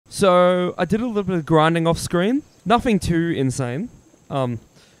So, I did a little bit of grinding off screen. Nothing too insane. Well,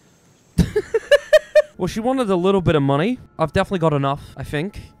 she wanted a little bit of money. I've definitely got enough, I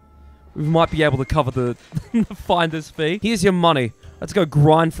think. We might be able to cover the finder's fee. Here's your money. Let's go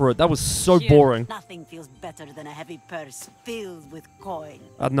grind for it. That was so boring. Nothing feels better than a heavy purse filled with coin.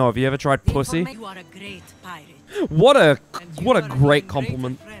 I don't know. Have you ever tried pussy? You are a great pirate. What a great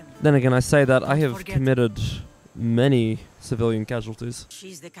compliment. Then again, I say that I have committed many civilian casualties.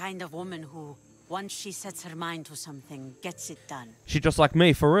 She's the kind of woman who, once she sets her mind to something, gets it done. She's just like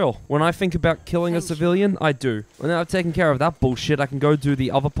me, for real. When I think about killing a civilian, I do. When I've taken care of that bullshit, I can go do the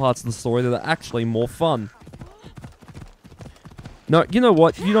other parts of the story that are actually more fun. No, you know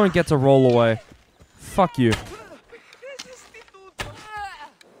what? You don't get to roll away. Fuck you.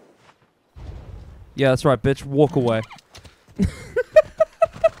 Yeah, that's right, bitch. Walk away.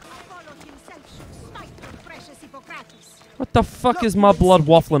 What the fuck is my blood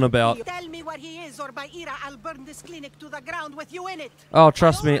waffling about? Tell me where he is, or by Ira, I'll burn this clinic to the ground with you in it. Oh,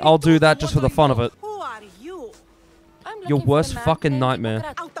 trust me, I'll do that just for the fun of it. Who are you? Your worst fucking nightmare.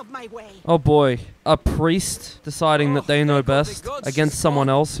 Out of my way. Oh boy, a priest deciding that they know best against someone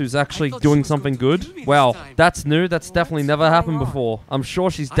else who's actually doing something good? Wow, that's new, that's definitely never happened before. I'm sure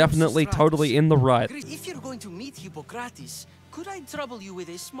she's definitely totally in the right. If you're going to meet Hippocrates, could I trouble you with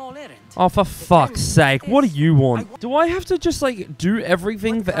a small errand? Oh, for fuck's sake, what do you want? Do I have to just, like, do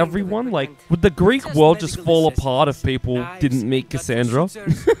everything for everyone? Like, would the Greek world just fall apart if people didn't meet Cassandra?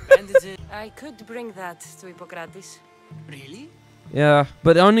 I could bring that to Hippocrates. Really? Yeah,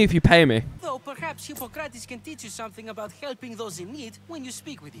 but only if you pay me. Though perhaps Hippocrates can teach you something about helping those in need when you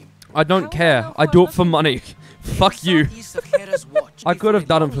speak with him. I don't care. I do it for money. Fuck you. I could have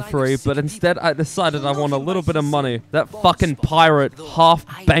done it for free, but instead I decided I want a little bit of money. That fucking pirate half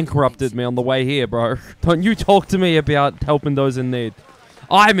bankrupted me on the way here, bro. Don't you talk to me about helping those in need.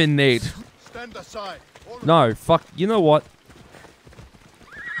 I'm in need. No, fuck. You know what?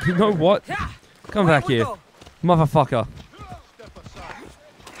 You know what? Come back here. Motherfucker.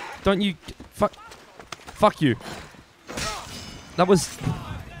 Don't you... Fuck you. That was...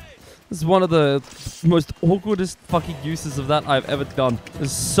 This is one of the most awkwardest fucking uses of that I've ever done.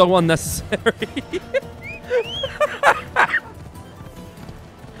 It's so unnecessary.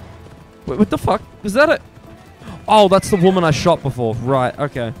 Wait, what the fuck? Was that it? Oh, that's the woman I shot before. Right,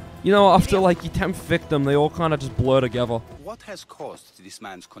 okay. You know, after like your 10th victim, they all kind of just blur together. What has caused this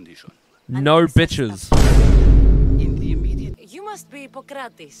man's condition? No bitches. In the immediate... You must be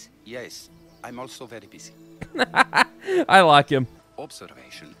Hippocrates. Yes, I'm also very busy. I like him.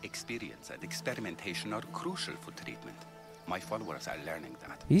 Observation, experience, and experimentation are crucial for treatment. My followers are learning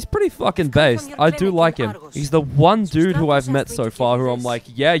that. He's pretty fucking based. I do like him. He's the one dude who I've met so far who I'm like,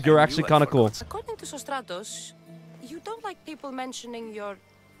 yeah, you're actually kind of cool. According to Sostratos, you don't like people mentioning your...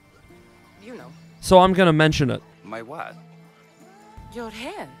 You know. So I'm gonna mention it. My what? Your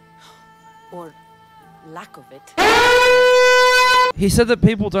hair. Or lack of it. He said that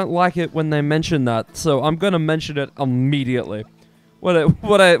people don't like it when they mention that, so I'm gonna mention it immediately. What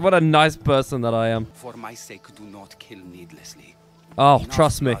a nice person that I am. For my sake, do not kill needlessly. Oh,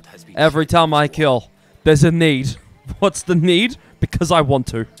 trust me. Every time I kill, there's a need. What's the need? Because I want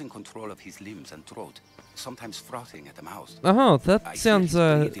to. In control of his limbs and throat, sometimes frothing at the mouth. Oh, that sounds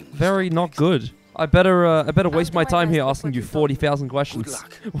very not good. I better waste my time here asking you 40,000 questions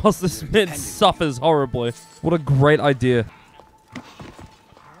whilst this man suffers horribly. What a great idea.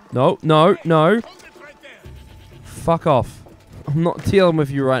 No, no, no. Fuck off. I'm not dealing with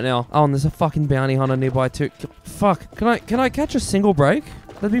you right now. Oh, and there's a fucking bounty hunter nearby too. Fuck. Can I catch a single break?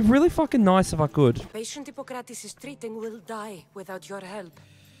 That'd be really fucking nice if I could. Patient Hippocrates is treating will die without your help.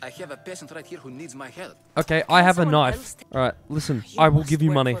 I have a patient right here who needs my help. Okay, I have a knife. Alright, listen. I will give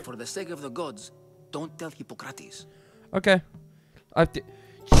you money. For the sake of the gods, don't tell Hippocrates. Okay.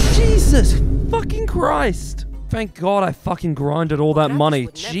 Jesus fucking Christ. Thank God I fucking grinded all that money.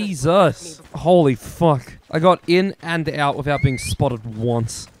 Jesus. Holy fuck. I got in and out without being spotted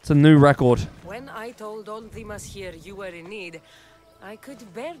once. It's a new record. When I told Ontimas here you were in need, I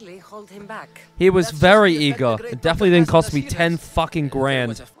could barely hold him back. He was very eager. It definitely didn't cost me 10 fucking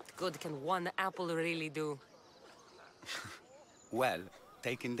grand. What good can one apple really do? Well,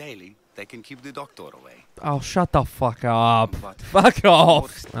 taken daily, they can keep the doctor away. Oh, shut the fuck up. Fuck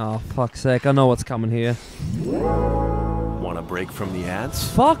off. Oh, fuck's sake. I know what's coming here. Want a break from the ads?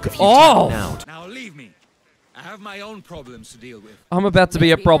 Fuck off. Now leave me. I have my own problems to deal with. I'm about to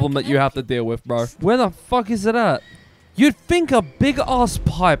be a problem that you have to deal with, bro. Where the fuck is it at? You'd think a big-ass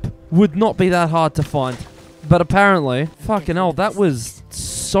pipe would not be that hard to find. But apparently, fucking hell, that was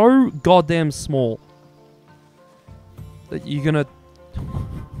so goddamn small. That you're gonna...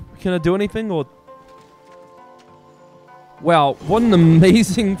 Can I do anything or... Wow, what an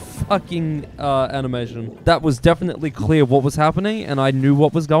amazing fucking animation. That was definitely clear what was happening, and I knew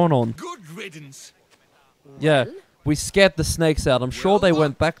what was going on. Good riddance. Yeah, we scared the snakes out. I'm sure they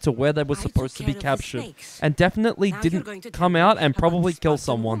went back to where they were supposed to be captured. And definitely didn't come out and probably kill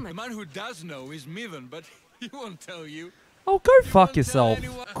someone. The man who does know is Miven, but he won't tell you. Oh, go fuck yourself.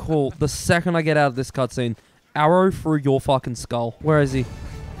 Cool, the second I get out of this cutscene, arrow through your fucking skull. Where is he?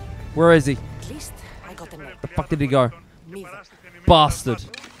 Where is he? At least I got him. The fuck did he go? Miven. Bastard.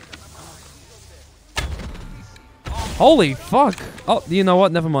 Holy fuck. Oh, you know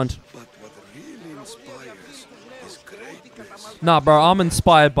what? Never mind. Nah, bro, I'm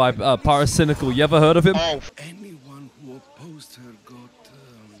inspired by Paracynical. You ever heard of him? Anyone who opposed her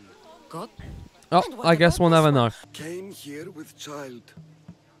God? Oh, I guess we'll never know. came here with child,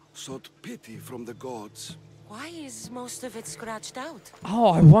 sought pity from the gods. Why is most of it scratched out? Oh,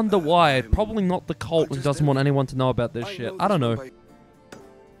 I wonder why. Probably not the cult who doesn't want anyone to know about this shit. I don't know.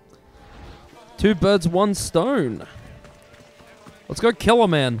 2 birds, 1 stone. Let's go kill a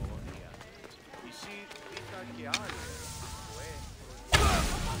man.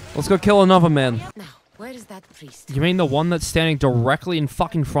 Let's go kill another man. Now, where is that priest? You mean the one that's standing directly in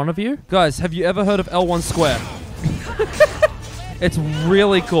fucking front of you? Guys, have you ever heard of L1 Square? It's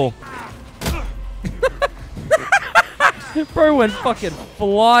really cool. Bro went fucking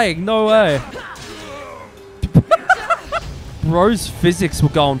flying, no way. Bro's physics were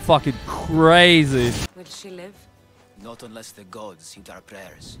going fucking crazy. Will she live? Not unless the gods heed our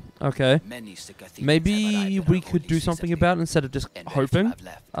prayers. Okay. Many sick Athenians have Maybe arrived in we our could holy do city, something about it instead of just and very few hoping. have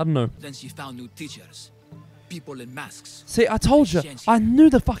left. I don't know. Then she found new teachers, people in masks. See, I told you. I knew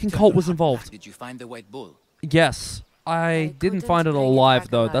the fucking cult was involved. Did you find the white bull? Yes. I didn't couldn't find it bring it alive,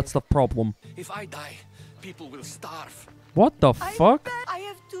 back though. alive. That's the problem. If I die, people will starve. What the fuck? I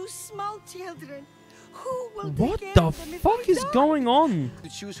have 2 small children. Who will What take care the of them if fuck I is die? going on? To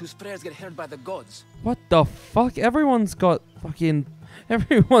choose whose prayers get heard by the gods. What the fuck? Everyone's got fucking...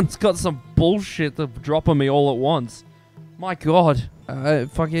 Everyone's got some bullshit to drop on me all at once. My god.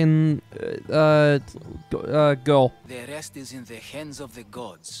 Fucking... girl. The rest is in the hands of the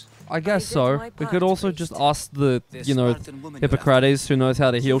gods. I guess did so. my We could part, also priest. just ask the, The you know, Spartan woman you have Hippocrates who knows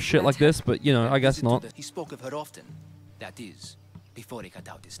how to heal You've shit met like her. this, but, you know, I guess not. He spoke of her often. That is, before he cut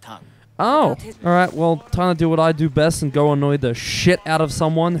out his tongue. Oh, alright, well, time to do what I do best and go annoy the shit out of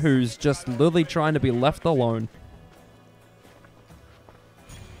someone who's just literally trying to be left alone.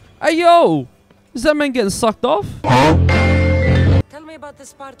 Hey, yo! Is that man getting sucked off? Tell me about the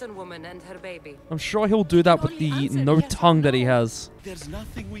Spartan woman and her baby. I'm sure he'll do that with the no tongue that he has. There's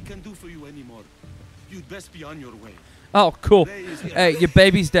nothing we can do for you anymore. You'd best be on your way. Oh, cool. Hey, your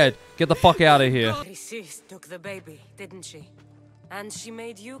baby's dead. Get the fuck out of here. Chrysis took the baby, didn't she? And she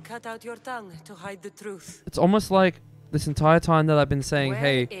made you cut out your tongue to hide the truth. It's almost like this entire time that I've been saying, Where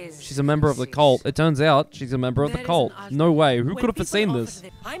hey, is she's a member of the Chrysis? cult. It turns out she's a member of the There is cult. an No way. Who When could have people foreseen offer this?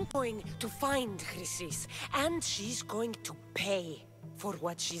 them- I'm going to find Chrysis, and she's going to pay for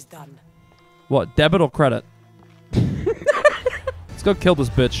what she's done. What, debit or credit? Let's go kill this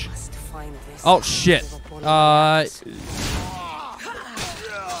bitch. Must find this Oh, shit.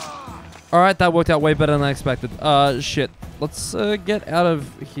 Alright, that worked out way better than I expected. Shit. Let's get out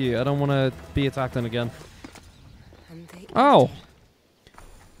of here. I don't want to be attacked on again. And they Oh. enter.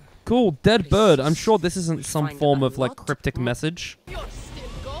 Cool, dead bird. I'm sure this isn't We some find form a of, like, lot cryptic more. message. You're still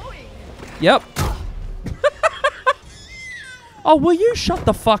going. Yep. Oh, will you shut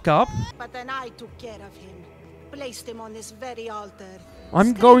the fuck up? But then I took care of him. Placed him on this very altar. I'm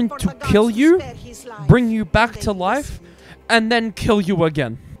Screamed going for to the kill gods to you, spare his life. bring you back They to life, listened. and then kill you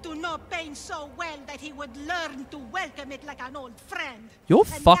again. To know pain so well that he would learn to welcome it like an old friend. You're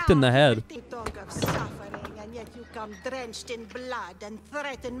And fucked in now the you head. will talk of suffering, and yet you come drenched in blood and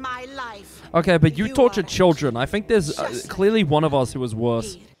threaten my life. Okay, but you You tortured are children. I think there's just clearly one of us who was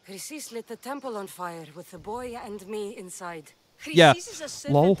worse. Here. Chrysis lit the temple on fire with the boy and me inside. Yeah, Chrysis is a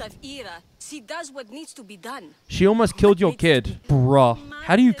servant lol. of Ira. She does what needs to be done. She almost killed your kid. Bruh.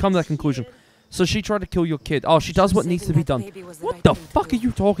 How do you come to that conclusion? So she tried to kill your kid. Oh, she does what needs to be done. What the fuck are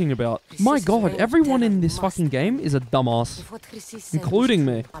you talking about? My god, everyone in this fucking game is a dumbass. If what Chrysis said Including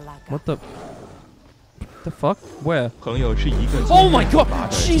was me. true, Alaga. What the... The fuck? Where? 朋友是一个 Oh my god!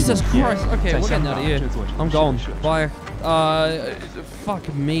 Jesus Christ! Okay, we're getting out of here. I'm going. Bye.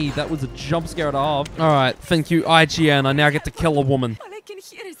 Fuck me. That was a jump scare and a half. Alright, thank you, IGN. I now get to kill a woman. All I can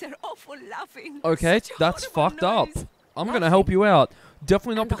hear is their awful laughing. Okay, Such a that's horrible fucked up. noise. I'm gonna help you out.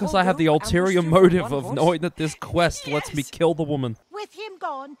 Definitely not And the because whole I have the group ulterior ambushed you for motive one of horse? knowing that this quest lets me kill the woman. With him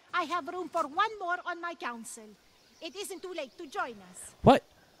gone, I have room for one more on my council. It isn't too late to join us. What?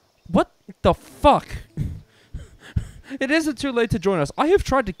 What the fuck? It isn't too late to join us. I have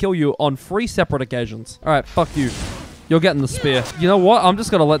tried to kill you on 3 separate occasions. Alright, fuck you. You're getting the spear. You know what? I'm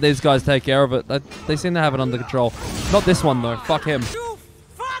just gonna let these guys take care of it. They seem to have it under control. Not this one, though. Fuck him. You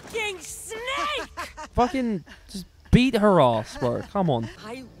fucking snake! Fucking just beat her ass, bro. Come on.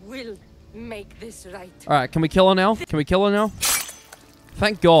 I will make this right. Alright, can we kill her now? Can we kill her now?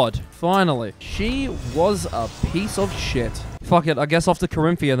 Thank God. Finally. She was a piece of shit. Fuck it, I guess off to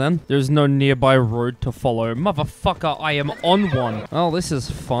Corinthia then. There's no nearby road to follow. Motherfucker, I am on one. Oh, this is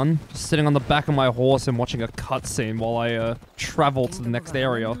fun. Just sitting on the back of my horse and watching a cutscene while I travel to the next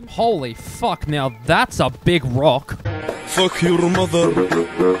area. Holy fuck, now that's a big rock. Fuck your mother.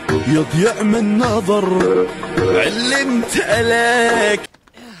 يضيع من نظر. علمت عليك.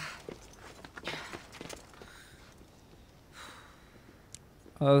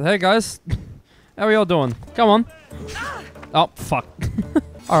 Hey guys. How are y'all doing? Come on. Oh, fuck.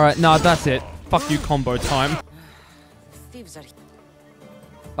 Alright, nah, that's it. Fuck you, combo time.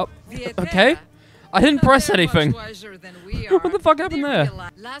 Oh, okay. I didn't press anything. What the fuck happened there?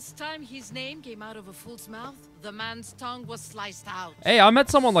 Last time his name came out of a fool's mouth, the man's tongue was sliced out. Hey, I met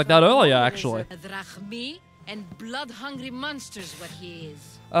someone like that earlier, actually. Drachmi and blood-hungry monsters what he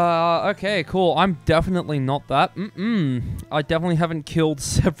is. Okay, cool. I'm definitely not that. I definitely haven't killed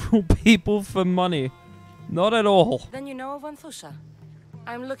several people for money. Not at all. Then you know of Anthusha.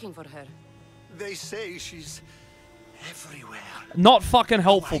 I'm looking for her. They say she's everywhere. Not fucking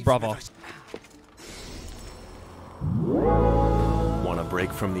helpful, brother. Want a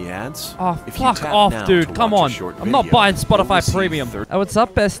break from the ads? Oh, fuck off, dude. Come on. I'm not buying Spotify Premium. Oh, what's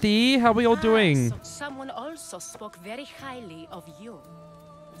up, bestie? How are y'all doing? Someone also spoke very highly of you.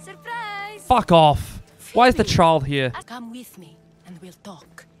 Surprise! Fuck off. Why is the child here? Come with me and we'll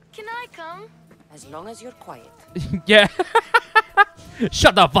talk. Can I come? As long as you're quiet. Yeah.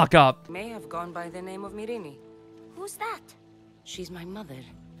 Shut the fuck up. May have gone by the name of Mirini. Who's that? She's my mother.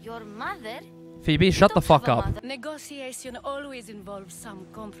 Your mother? Phoebe, shut the fuck up. Negotiation always involves some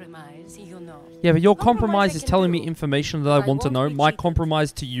compromise, you know. Yeah, but your compromise is telling me information that I want to know. My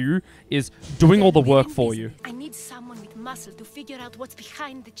compromise to you is doing all the work for you. I need someone with muscle to figure out what's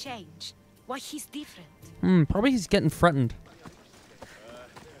behind the change. Why he's different. Probably he's getting threatened.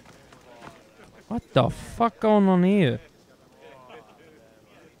 What the fuck going on here?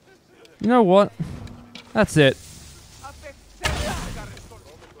 You know what? That's it.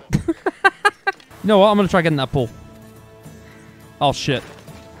 You know what? I'm gonna try getting that pool. Oh shit.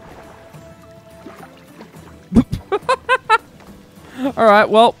 Alright,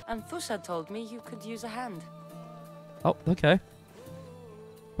 well. Anthusha told me you could use a hand. Oh, okay.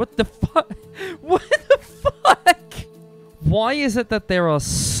 What the fuck? What the fuck? Why is it that there are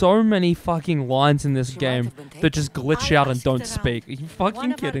so many fucking lines in this game that just glitch out and don't speak? Are you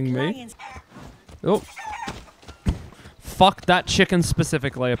fucking kidding me? Oh. Fuck that chicken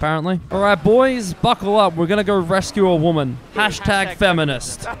specifically, apparently. Alright, boys, buckle up. We're gonna go rescue a woman. Hashtag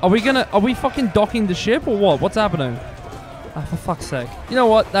feminist. Are we fucking docking the ship or what? What's happening? Ah, for fuck's sake. You know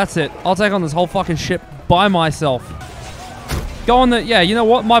what? That's it. I'll take on this whole fucking ship by myself. Go on the... Yeah, you know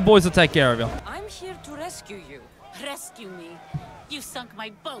what? My boys will take care of you. I'm here to rescue you. Rescue me. You sunk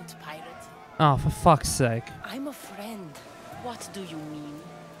my boat, pirate. Oh, for fuck's sake. I'm a friend. What do you mean?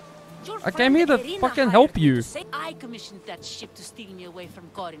 I came here to fucking help you. I commissioned that ship to steal me away from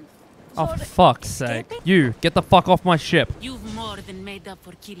Corinth. Oh, for fuck's sake. You, get the fuck off my ship. You've more than made up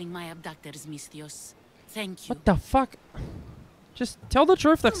for killing my abductors, Misthios. Thank you. What the fuck? Just tell the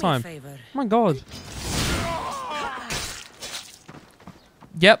truth next time. Oh my god.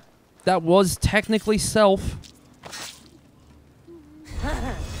 Yep, that was technically self.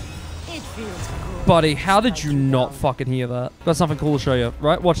 It feels good. Buddy, how did you not fucking hear that? Got something cool to show you,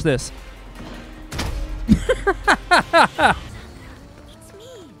 right? Watch this. It's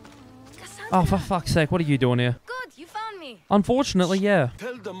me, Cassandra. Oh, for fuck's sake, what are you doing here? Good, you found me. Unfortunately, yeah.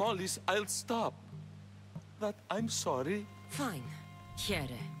 Tell the Mollies I'll stop. That I'm sorry. Fine. Here,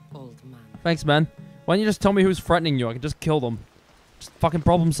 old man. Thanks, man. Why don't you just tell me who's threatening you? I can just kill them. Just fucking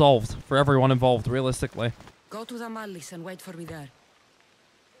problem solved for everyone involved, realistically. Go to the Mallis and wait for me there.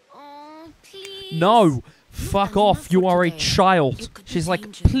 Oh, please. No! Fuck off, you are a child. She's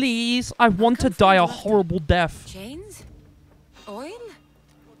like, please, I want to die a horrible death. Chains? Oil?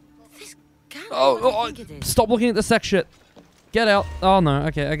 This can't be Oh, what I think it is. stop looking at the sex shit. Get out. Oh no,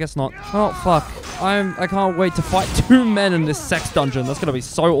 okay, I guess not. Oh fuck. I can't wait to fight 2 men in this sex dungeon. That's gonna be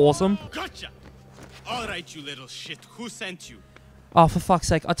so awesome. Gotcha! Alright, you little shit. Who sent you? Oh, for fuck's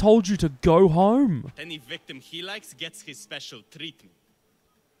sake, I told you to go home. Any victim he likes gets his special treatment.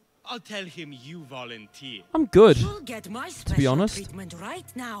 I'll tell him you volunteer. I'm good, You'll get my to be honest. treatment right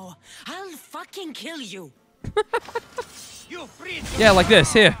now. I'll fucking kill you. Yeah, like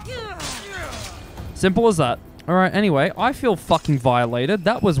this, here. Simple as that. Alright, anyway, I feel fucking violated.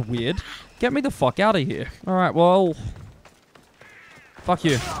 That was weird. Get me the fuck out of here. Alright, well... Fuck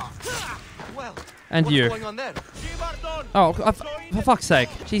you. And you. Oh, for fuck's sake.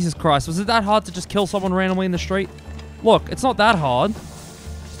 Jesus Christ. Was it that hard to just kill someone randomly in the street? Look, it's not that hard.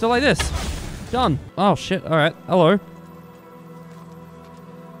 Still like this. Done. Oh, shit. Alright. Hello.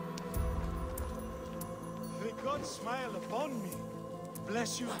 May God smile upon me.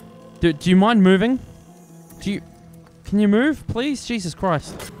 Bless you. Do you mind moving? Can you move, please? Jesus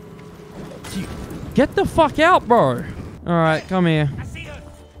Christ. Get the fuck out, bro. Alright, come here.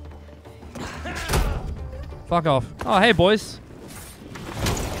 Fuck off. Oh, hey, boys.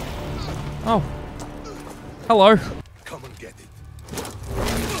 Oh. Hello. Come and get it.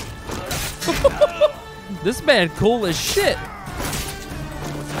 This man cool as shit.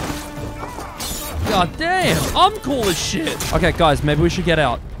 God damn. I'm cool as shit. Okay, guys, maybe we should get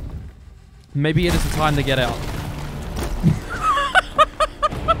out. Maybe it is the time to get out.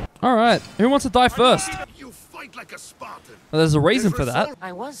 Alright, who wants to die first? You fight like a Spartan. Well, there's a reason for that.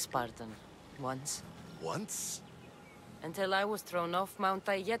 I was Spartan. Once. Once? Until I was thrown off Mount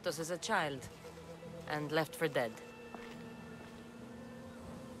Aietos as a child. And left for dead.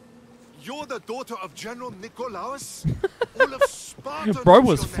 You're the daughter of General Nikolaos? All of Sparta Bro knows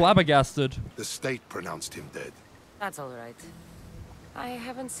was your name. flabbergasted. The state pronounced him dead. That's alright. I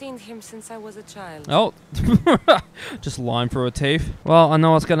haven't seen him since I was a child. Oh. Just lying through her teeth. Well, I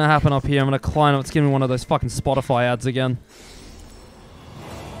know what's going to happen up here. I'm going to climb up. It's giving me one of those fucking Spotify ads again.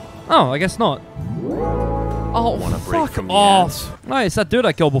 Oh, I guess not. Oh, fuck off. No, it's that dude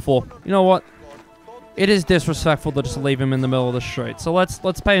I killed before. You know what? It is disrespectful to just leave him in the middle of the street. So let's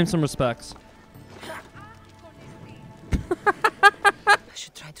pay him some respects. I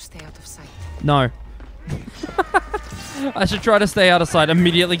should try to stay out of sight. No. I should try to stay out of sight.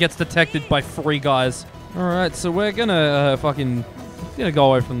 Immediately gets detected by 3 guys. Alright, so we're gonna gonna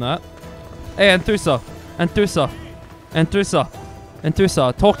go away from that. Hey, Anthusa. Anthusa. Anthusa.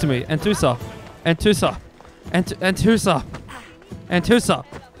 Anthusa. Talk to me. Anthusa. Anthusa. Anthusa. Anthusa.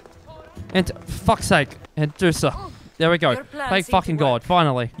 Fuck's sake. Anthusa. There we go. Thank fucking God.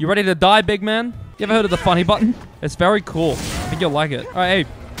 Finally. You ready to die, big man? You ever heard of the funny button? It's very cool. I think you'll like it. Alright,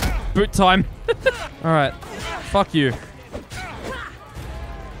 hey. Boot time. Alright. Fuck you.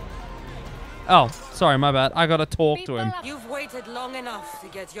 Oh, sorry, my bad. I gotta talk to him. You've waited long enough to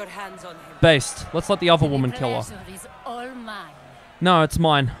get your hands on him. Based. Let's let the other woman kill her. Is all mine. No, it's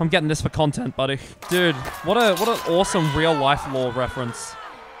mine. I'm getting this for content, buddy. Dude, what an awesome real-life lore reference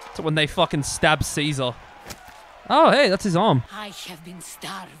to when they fucking stab Caesar. Oh, hey, that's his arm. I have been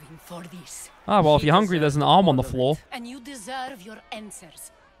starving for this. Oh, well, if you're hungry, there's an arm on the floor. And you deserve your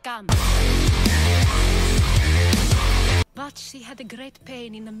answers. Come. But she had a great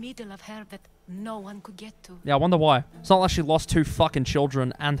pain in the middle of her that no one could get to. Yeah, I wonder why. It's not like she lost 2 fucking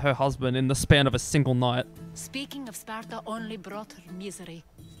children and her husband in the span of a single night. Speaking of Sparta only brought her misery.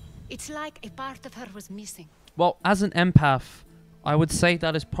 It's like a part of her was missing. Well, as an empath, I would say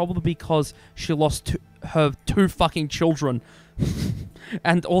that is probably because she lost her 2 fucking children.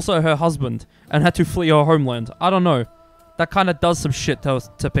 And also her husband. And had to flee her homeland. I don't know. That kind of does some shit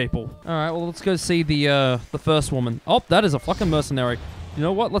to people. Alright, well, let's go see the first woman. Oh, that is a fucking mercenary. You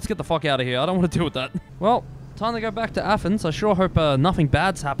know what? Let's get the fuck out of here. I don't want to deal with that. Well, time to go back to Athens. I sure hope nothing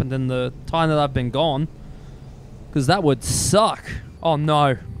bad's happened in the time that I've been gone. Because that would suck. Oh,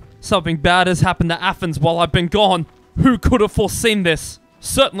 no. Something bad has happened to Athens while I've been gone. Who could have foreseen this?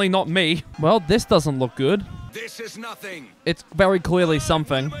 Certainly not me. Well, this doesn't look good. This is nothing. It's very clearly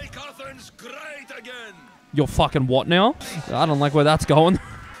something. Make Athens great again. You're fucking what now? I don't like where that's going.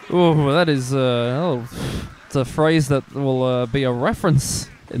 Ooh, that is, it's a phrase that will be a reference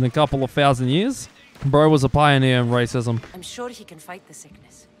in a couple of 1,000 years. Bro was a pioneer in racism. I'm sure he can fight the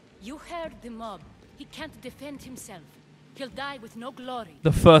sickness. You heard the mob. He can't defend himself. He'll die with no glory.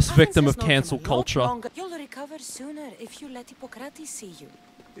 The first victim of cancel culture. You'll recover sooner if you let Hippocrates see you.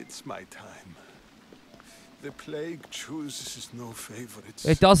 It's my time. The plague chooses no favorites.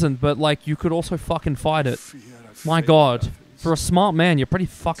 It doesn't, but like, you could also fucking fight it. My God. For a smart man, you're pretty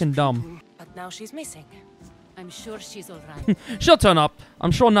fucking dumb. But now she's missing. I'm sure she's alright. She'll turn up. I'm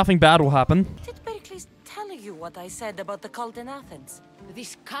sure nothing bad will happen. Did Pericles tell you what I said about the cult in Athens?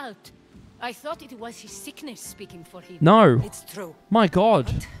 This cult. I thought it was his sickness speaking for him. No. It's true. My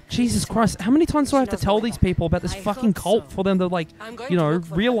God. Jesus Christ. How many times do I have to tell these people about this fucking cult for them to, like, you know,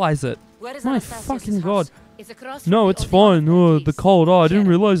 realize it? My fucking God. It's across No, from it's the fine. Oh, the cold. Oh, I didn't Sheriff.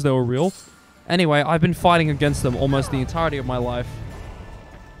 realize they were real. Anyway, I've been fighting against them almost the entirety of my life.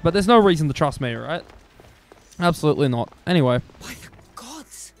 But there's no reason to trust me, right? Absolutely not. Anyway. By the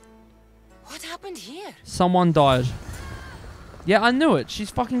gods. What happened here? Someone died. Yeah, I knew it. She's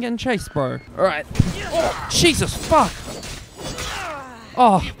fucking getting chased, bro. Alright. Oh, Jesus, fuck.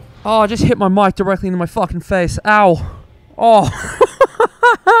 Oh. Oh, I just hit my mic directly into my fucking face. Ow. Oh.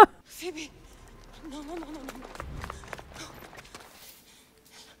 Phoebe. No, no, no, no, no.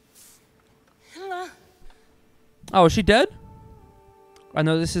 Hello. Oh, is she dead? I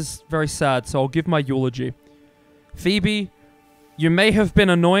know this is very sad, so I'll give my eulogy. Phoebe, you may have been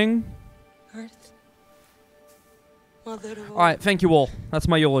annoying. Earth. Mother of Alright, thank you all. That's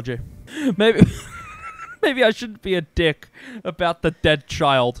my eulogy. Maybe maybe I shouldn't be a dick about the dead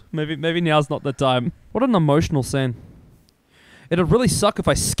child. Maybe now's not the time. What an emotional scene. It'd really suck if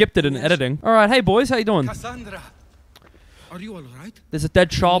I skipped it in editing. Alright, hey boys, how you doing? Cassandra! Are you alright? There's a dead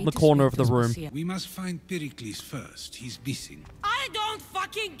child in the corner of the room. We must find Pericles first. He's missing. I don't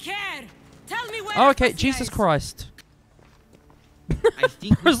fucking care. Tell me where. Oh, okay, Jesus Christ. I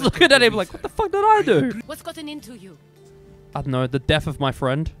was looking at him like, what the fuck did I do? What's gotten into you? I don't know, the death of my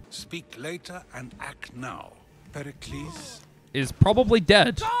friend Speak later and act now. Pericles. is probably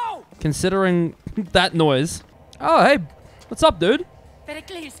dead. Considering that noise. Oh, hey, what's up, dude?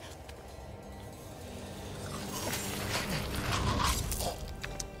 Pericles.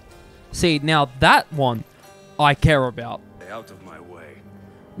 See, now that one I care about. Stay out of my way.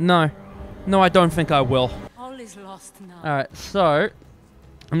 No. No, I don't think I will. All is lost now. Alright, so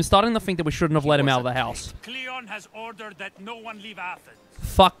I'm starting to think that we shouldn't have let him out of the house. Cleon has ordered that no one leave Athens.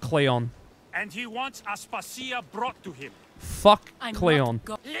 Fuck Cleon. And he wants Aspasia brought to him. Fuck Cleon.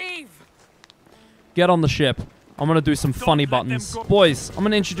 Leave. Get on the ship. I'm gonna do some funny buttons. Boys, I'm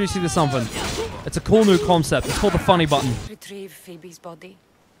gonna introduce you to something. It's a cool new concept. It's called the funny button. Retrieve Phoebe's body.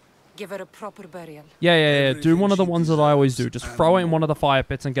 Give her a proper burial. Yeah. Do one of the ones that I always do. Just throw it in one of the fire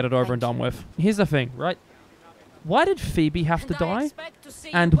pits and get it over and done with. Here's the thing, right? Why did Phoebe have to die?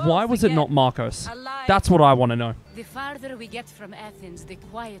 And why was it not Marcos? That's what I want to know. The farther we get from Athens, the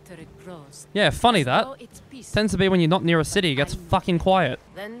quieter it grows. Yeah, funny that. So it's peace. Tends to be when you're not near a city, it gets fucking quiet.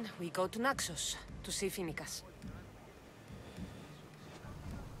 Then we go to Naxos to see Phoenicus.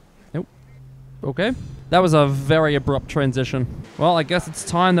 Nope. Okay. That was a very abrupt transition. Well, I guess it's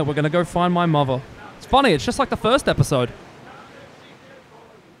time that we're gonna go find my mother. It's funny, it's just like the first episode.